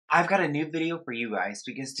I've got a new video for you guys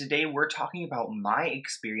because today we're talking about my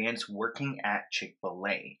experience working at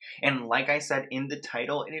Chick-fil-A. And like I said in the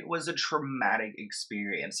title, it was a traumatic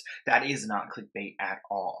experience. That is not clickbait at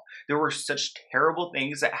all. There were such terrible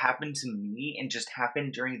things that happened to me and just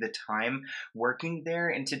happened during the time working there.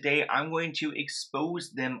 And today I'm going to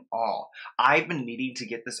expose them all. I've been needing to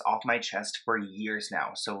get this off my chest for years now.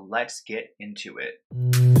 So let's get into it.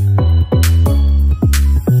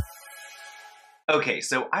 Okay,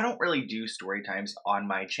 so I don't really do story times on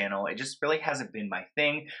my channel. It just really hasn't been my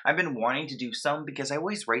thing. I've been wanting to do some because I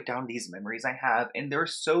always write down these memories I have, and they're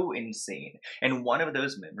so insane. And one of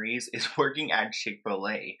those memories is working at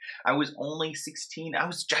Chick-fil-A. I was only 16. I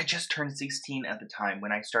just turned 16 at the time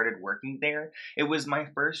when I started working there. It was my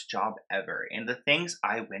first job ever, and the things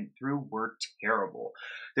I went through were terrible.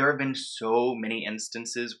 There have been so many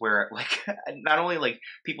instances where, like, not only like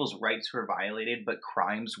people's rights were violated, but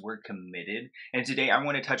crimes were committed. And today I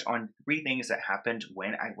want to touch on 3 things that happened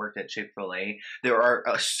when I worked at Chick-fil-A. There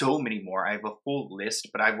are so many more. I have a full list,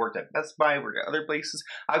 but I've worked at Best Buy, worked at other places.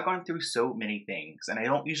 I've gone through so many things, and I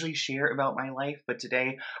don't usually share about my life, but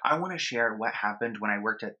today I want to share what happened when I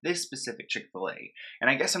worked at this specific Chick-fil-A. And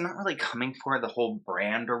I guess I'm not really coming for the whole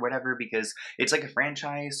brand or whatever because it's like a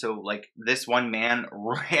franchise, so like this one man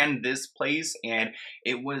ran this place and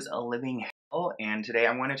it was a living hell. And today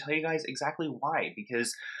I want to tell you guys exactly why,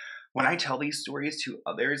 because when I tell these stories to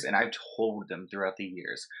others, and I've told them throughout the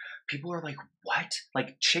years, people are like, what?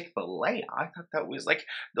 Like Chick-fil-A? I thought that was like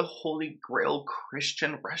the holy grail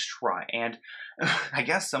Christian restaurant. And I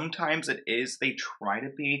guess sometimes it is, they try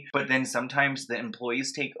to be, but then sometimes the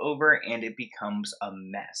employees take over and it becomes a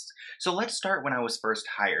mess. So let's start when I was first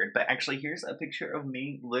hired. But actually, here's a picture of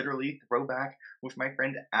me, literally throwback with my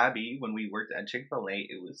friend Abby when we worked at Chick-fil-A.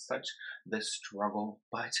 It was such the struggle,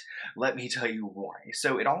 but let me tell you why.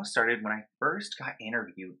 So it all started when I first got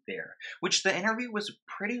interviewed there, which the interview was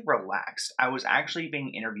pretty relaxed. I was actually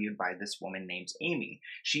being interviewed by this woman named Amy.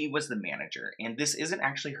 She was the manager, and this isn't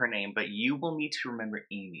actually her name, but you will need to remember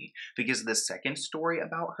Amy because the second story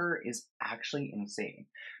about her is actually insane.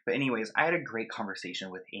 But anyways, I had a great conversation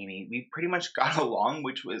with Amy. We pretty much got along,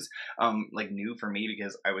 which was like new for me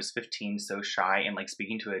because I was 15, so shy, and like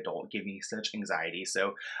speaking to an adult gave me such anxiety.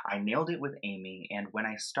 So I nailed it with Amy, and when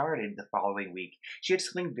I started the following week, she had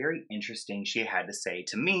something very interesting she had to say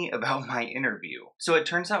to me about my interview. So it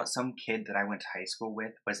turns out some kid that I went to high school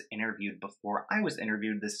with was interviewed before I was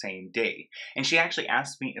interviewed the same day. And she actually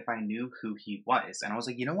asked me if I knew who he was. And I was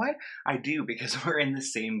like, you know what? I do, because we're in the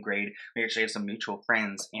same grade. We actually have some mutual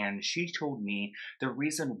friends. And she told me the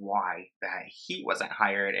reason why that he wasn't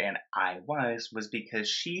hired and I was because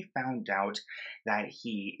she found out that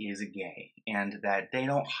he is gay and that they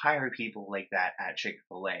don't hire people like that at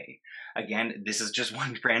Chick-fil-A. Again, this is just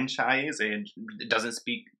one franchise and it doesn't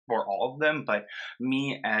speak for all of them, but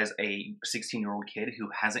me as a 16-year-old kid who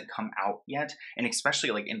hasn't come out yet, and especially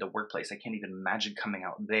like in the workplace, I can't even imagine coming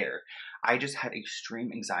out there. I just had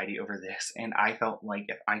extreme anxiety over this, and I felt like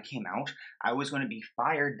if I came out, I was going to be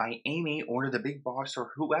fired by Amy or the big boss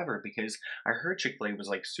or whoever, because I heard Chick-fil-A was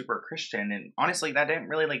like super Christian, and honestly, that didn't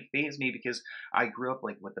really like faze me because I grew up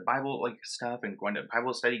like with the Bible like stuff and going to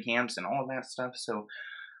Bible study camps and all of that stuff. So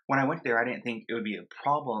when I went there, I didn't think it would be a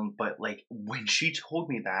problem, but like when she told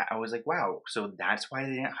me that, I was like, wow, so that's why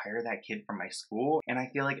they didn't hire that kid from my school. And I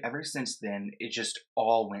feel like ever since then, it just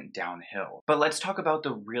all went downhill. But let's talk about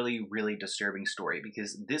the really, really disturbing story,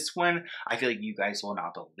 because this one, I feel like you guys will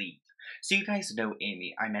not believe. So you guys know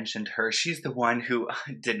Amy. I mentioned her. She's the one who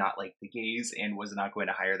did not like the gays and was not going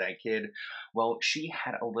to hire that kid. Well, she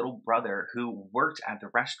had a little brother who worked at the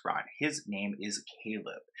restaurant. His name is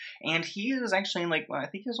Caleb. And he was actually like, well, I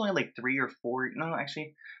think he was only like 3 or 4, no,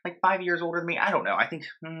 actually like 5 years older than me. I don't know. I think,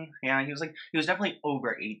 yeah, he was definitely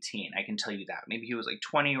over 18. I can tell you that. Maybe he was like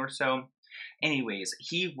 20 or so. Anyways,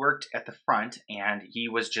 he worked at the front and he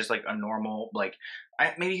was just like a normal, like,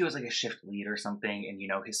 maybe he was like a shift lead or something. And, you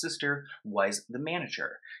know, his sister was the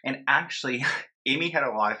manager. And actually, Amy had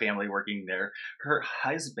a lot of family working there. Her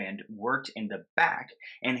husband worked in the back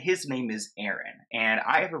and his name is Aaron. And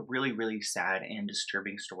I have a really, really sad and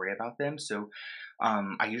disturbing story about them. So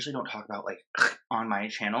I usually don't talk about like on my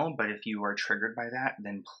channel, but if you are triggered by that,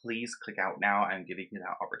 then please click out now. I'm giving you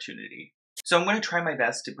that opportunity. So I'm going to try my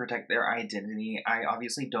best to protect their identity. I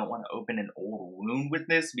obviously don't want to open an old wound with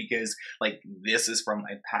this because like this is from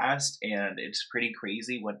my past and it's pretty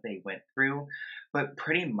crazy what they went through. But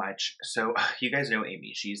pretty much, so you guys know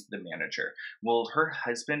Amy, she's the manager. Well, her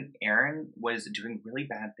husband, Aaron, was doing really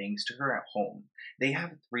bad things to her at home. They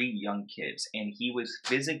have three young kids, and he was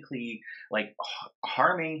physically like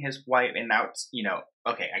harming his wife. And now it's,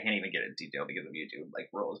 okay, I can't even get into detail because of YouTube like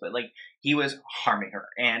rules, but like he was harming her,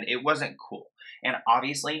 and it wasn't cool. And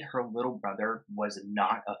obviously, her little brother was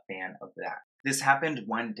not a fan of that. This happened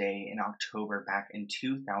one day in October back in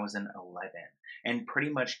 2011. And pretty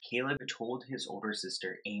much Caleb told his older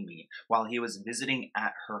sister Amy while he was visiting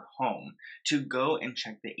at her home to go and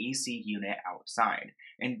check the AC unit outside.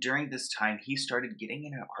 And during this time, he started getting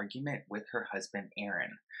in an argument with her husband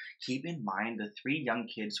Aaron. Keep in mind the three young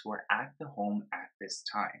kids were at the home at this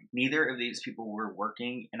time. Neither of these people were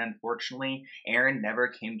working, and unfortunately, Aaron never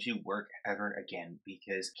came to work ever again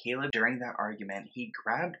because Caleb, during that argument, he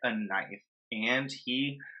grabbed a knife and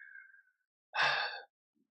he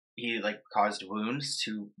like caused wounds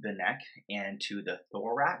to the neck and to the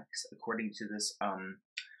thorax, according to this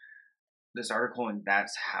article, and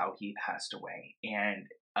that's how he passed away. And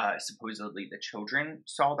supposedly the children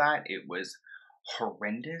saw that. It was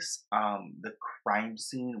horrendous. The crime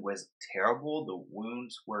scene was terrible. The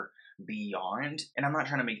wounds were beyond. And I'm not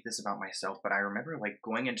trying to make this about myself, but I remember like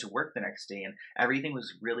going into work the next day and everything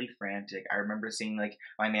was really frantic. I remember seeing like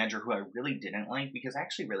my manager, who I really didn't like, because I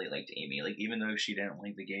actually really liked Amy. Like, even though she didn't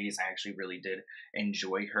like the gays, I actually really did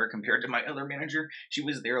enjoy her compared to my other manager. She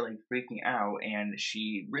was there like freaking out, and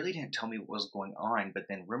she really didn't tell me what was going on. But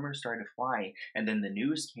then rumors started to fly, and then the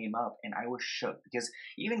news came up, and I was shook because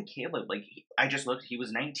even Caleb, like, I just looked, he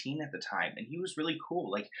was 19 at the time, and he was really cool.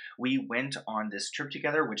 Like, we went on this trip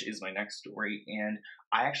together, which is my next story, and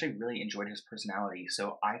I actually really enjoyed his personality.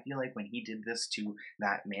 So I feel like when he did this to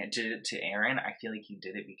that man, to Aaron, I feel like he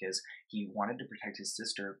did it because he wanted to protect his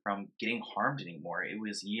sister from getting harmed anymore. It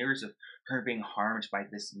was years of her being harmed by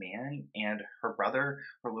this man, and her brother,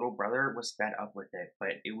 her little brother, was fed up with it.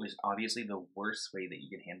 But it was obviously the worst way that you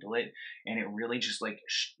could handle it, and it really just like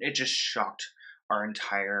it just shocked our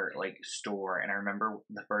entire like store. And I remember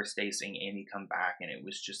the first day seeing Amy come back, and it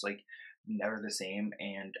was just like never the same.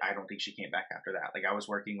 And I don't think she came back after that. Like, I was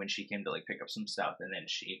working when she came to like pick up some stuff, and then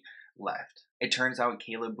she left. It turns out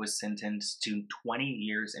Caleb was sentenced to 20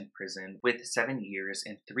 years in prison with 7 years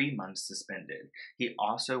and 3 months suspended. He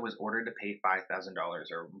also was ordered to pay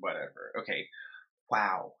 $5,000 or whatever. Okay,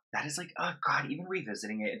 wow, that is like, oh god, even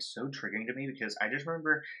revisiting it, it's so triggering to me because I just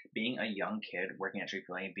remember being a young kid working at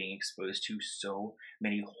Chick-Fil-A and being exposed to so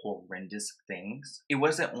many horrendous things. It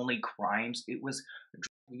wasn't only crimes, it was drug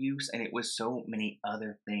use, and it was so many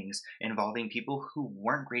other things involving people who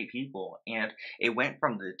weren't great people. And it went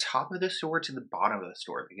from the top of the store to the bottom of the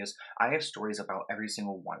store because I have stories about every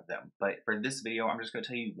single one of them. But for this video, I'm just going to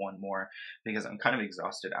tell you one more because I'm kind of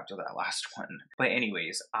exhausted after that last one. But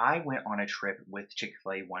anyways, I went on a trip with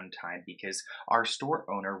Chick-fil-A one time because our store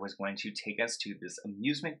owner was going to take us to this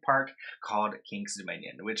amusement park called King's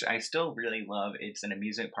Dominion, which I still really love. It's an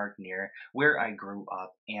amusement park near where I grew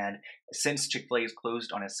up, and since Chick-fil-A is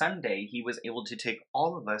closed on a Sunday, he was able to take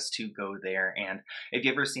all of us to go there. And if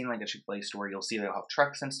you've ever seen like a Chick-fil-A store, you'll see they'll have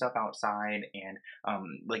trucks and stuff outside, and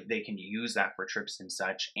like they can use that for trips and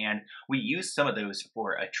such. And we used some of those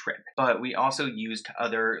for a trip, but we also used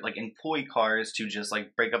other like employee cars to just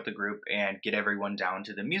like break up the group and get everyone down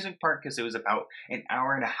to the amusement park because it was about an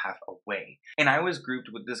hour and a half away. And I was grouped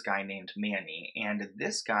with this guy named Manny, and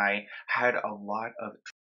this guy had a lot of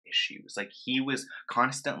issues. Like, he was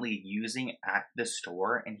constantly using at the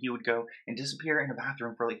store, and he would go and disappear in the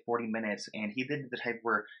bathroom for like 40 minutes. And he did the type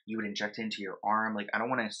where you would inject it into your arm. Like, I don't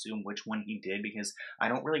want to assume which one he did because I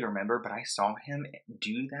don't really remember, but I saw him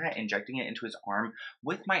do that, injecting it into his arm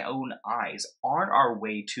with my own eyes on our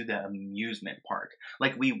way to the amusement park.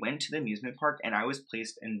 Like, we went to the amusement park, and I was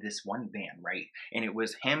placed in this one van, right? And it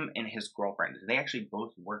was him and his girlfriend. They actually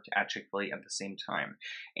both worked at Chick-fil-A at the same time,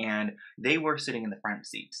 and they were sitting in the front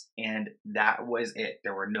seats. And that was it.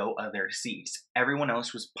 There were no other seats. Everyone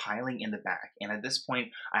else was piling in the back. And at this point,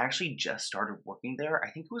 I actually just started working there. I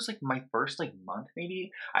think it was like my first like month, maybe.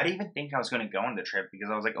 I didn't even think I was going to go on the trip because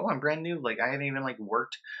I was like, oh, I'm brand new. Like, I haven't even like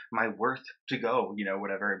worked my worth to go,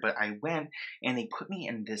 whatever. But I went, and they put me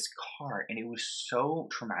in this car, and it was so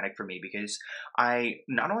traumatic for me because I'm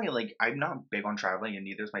not big on traveling, and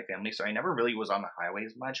neither is my family. So I never really was on the highway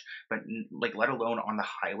as much, but like let alone on the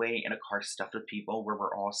highway in a car stuffed with people where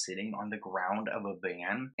we're all all sitting on the ground of a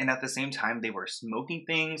van, and at the same time they were smoking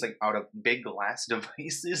things like out of big glass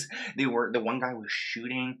devices. The one guy was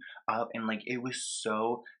shooting up, and like it was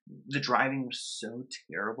so, the driving was so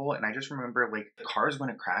terrible. And I just remember like the car is going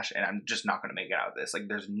to crash and I'm just not going to make it out of this. Like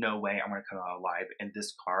there's no way I'm going to come out alive in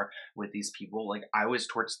this car with these people. Like I was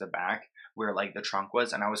towards the back where like the trunk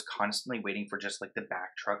was, and I was constantly waiting for just like the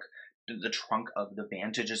back truck, the trunk of the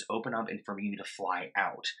van to just open up and for me to fly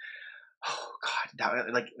out. Oh God,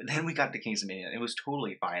 that, like then we got to Kings Dominion. It was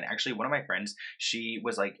totally fine. Actually, one of my friends, she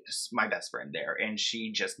was like my best friend there, and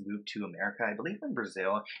she just moved to America, I believe in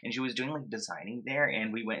Brazil, and she was doing like designing there.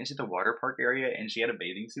 And we went into the water park area, and she had a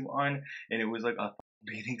bathing suit on, and it was like a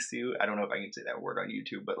bathing suit. I don't know if I can say that word on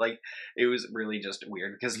YouTube, but like it was really just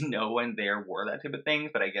weird because no one there wore that type of thing.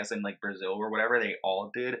 But I guess in like Brazil or whatever, they all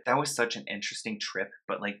did. That was such an interesting trip,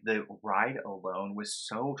 but like the ride alone was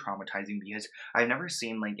so traumatizing because I've never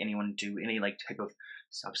seen like anyone do any like type of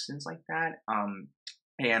substance like that.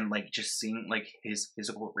 And like just seeing like his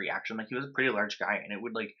physical reaction, like he was a pretty large guy, and it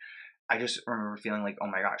would like, I just remember feeling like, oh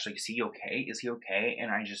my gosh, like, is he okay? Is he okay? And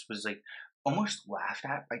I just was like almost laughed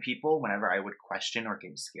at by people whenever I would question or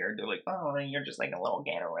get scared. They're like, oh, you're just like a little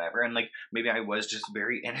kid or whatever. And like maybe I was just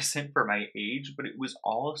very innocent for my age, but it was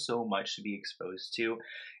all so much to be exposed to.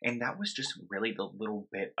 And that was just really the little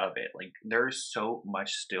bit of it. Like there's so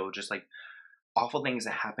much still just like awful things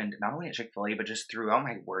that happened not only at Chick-fil-A but just throughout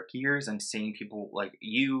my work years, and seeing people like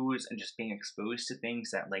use and just being exposed to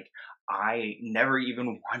things that like I never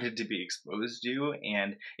even wanted to be exposed to.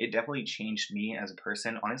 And it definitely changed me as a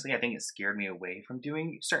person. Honestly, I think it scared me away from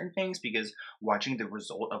doing certain things because watching the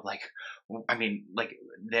result of like, I mean, like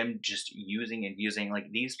them just using and using,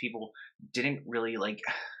 like these people didn't really like,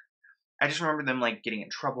 I just remember them like getting in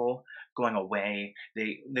trouble, going away.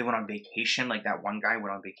 They went on vacation. Like that one guy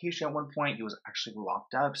went on vacation at one point. He was actually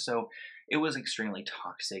locked up. So it was extremely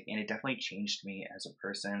toxic, and it definitely changed me as a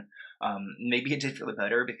person. Maybe it did feel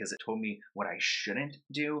better because it told me what I shouldn't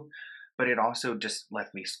do, but it also just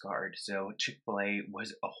left me scarred. So Chick-fil-A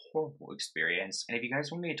was a horrible experience. And if you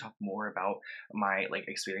guys want me to talk more about my like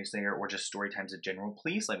experience there or just story times in general,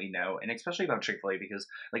 please let me know. And especially about Chick-fil-A because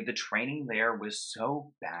like the training there was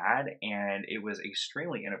so bad, and it was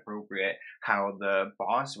extremely inappropriate how the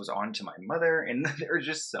boss was on to my mother, and there was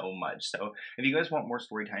just so much. So if you guys want more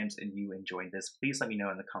story times and you enjoyed this, please let me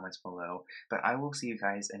know in the comments below. But I will see you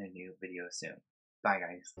guys in a new video soon. Bye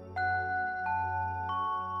guys.